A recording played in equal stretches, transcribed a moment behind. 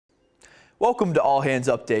Welcome to All Hands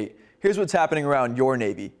Update. Here's what's happening around your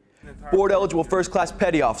Navy. Board-eligible first-class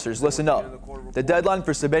petty officers, listen up. The deadline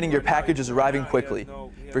for submitting your package is arriving quickly.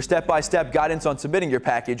 For step-by-step guidance on submitting your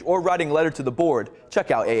package or writing a letter to the board, check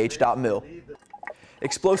out ah.mil.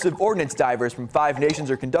 Explosive ordnance divers from 5 nations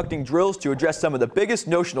are conducting drills to address some of the biggest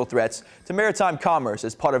notional threats to maritime commerce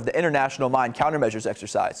as part of the International Mine Countermeasures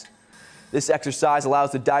exercise. This exercise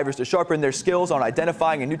allows the divers to sharpen their skills on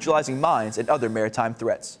identifying and neutralizing mines and other maritime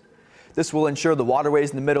threats. This will ensure the waterways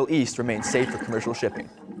in the Middle East remain safe for commercial shipping.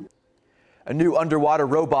 A new underwater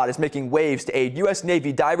robot is making waves to aid U.S.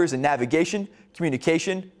 Navy divers in navigation,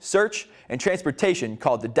 communication, search, and transportation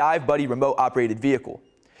called the Dive Buddy Remote Operated Vehicle.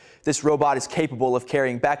 This robot is capable of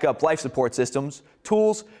carrying backup life support systems,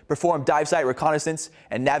 tools, perform dive site reconnaissance,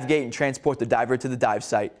 and navigate and transport the diver to the dive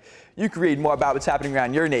site. You can read more about what's happening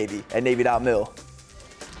around your Navy at Navy.mil.